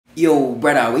Yo,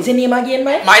 brother, what's your name again,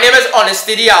 man? My name is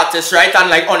Artiste the Artist, right? And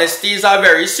like honesty is a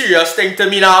very serious thing to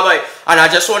me now, boy. And I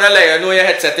just wanna let you know your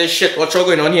headset is shit. What you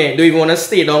going on here? Do you wanna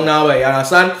stay down now, boy? You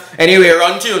understand? Anyway,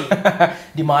 run tune.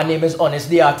 The man name is Artiste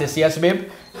the Artist, yes, babe?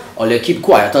 All you keep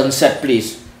quiet on set,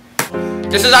 please.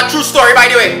 This is a true story, by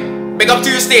the way. Big up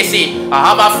to you, Stacy.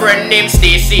 I have a friend named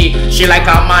Stacy. She like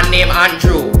a man named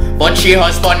Andrew, but she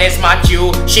husband is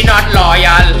Matthew. She not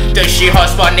loyal to she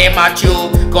husband named Matthew,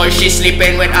 cause she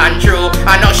sleeping with Andrew.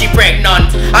 And now she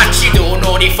pregnant and she don't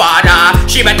know the father.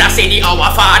 She better say the our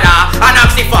father and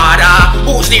ask the father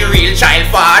who's the real child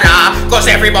father, cause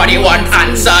everybody want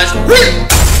answers.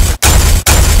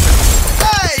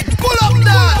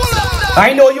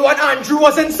 I know you and Andrew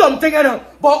wasn't something, you know,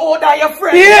 but oh, that your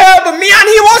friend. Yeah, but me and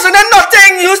he wasn't in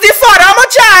nothing. He's the father of my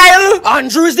child.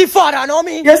 Andrew is the father, know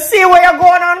me? You see where you're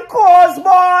going on course,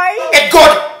 boy? It's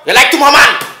good. You like to my man.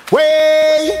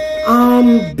 Wait.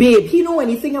 Babe, he know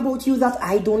anything about you that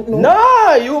I don't know?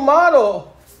 Nah, you mad oh.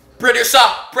 Producer,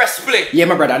 press play. Yeah,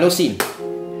 my brother, no scene.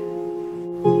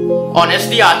 Artiste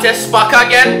the Artist back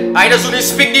again. I just only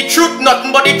speak the truth,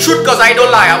 nothing but the truth, cause I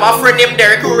don't lie. I have a friend named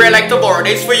Derek who really like to borrow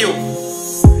this for you.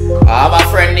 I have a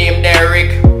friend named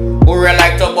Derek who really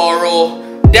like to borrow.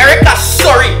 Derek is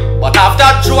sorry, but after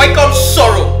joy comes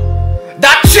sorrow.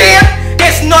 That chain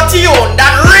is not your own.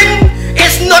 That ring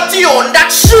is not your own.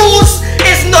 That shoes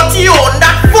is not your own.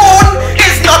 That phone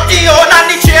is not your own.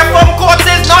 And the chair from court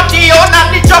is not your own.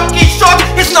 And the jockey shot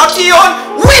is not your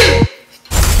own. Will!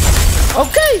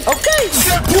 Okay.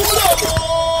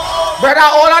 Brother,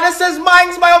 all of this is mine,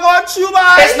 my God, you,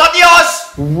 man. It's not yours.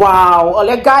 Wow, all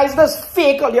you guys just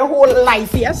fake all your whole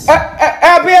life, yes?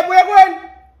 Babe, where you going?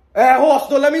 Horse,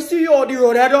 don't let me see you on the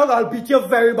road, dog. I'll beat you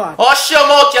very bad. Hush your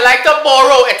mouth, you like to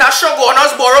borrow. It's a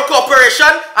Shogunas Borrow Corporation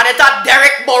and it's a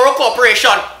Derek Borrow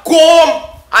Corporation. Go home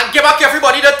and give back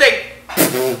everybody the thing.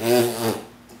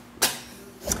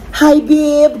 Hi,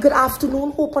 babe. Good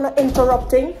afternoon. Hope I'm not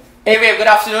interrupting. Hey, babe, good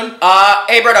afternoon.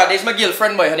 Hey, brother, this is my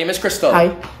girlfriend, boy. Her name is Crystal.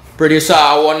 Hi. Producer,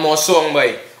 one more song,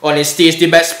 boy. Honesty is the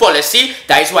best policy.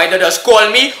 That is why they just call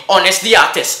me Artiste the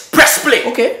Artist. Press play.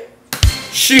 Okay.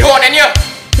 She honing you.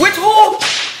 With who?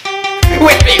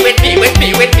 With me.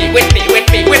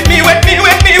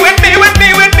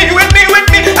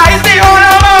 I stay on.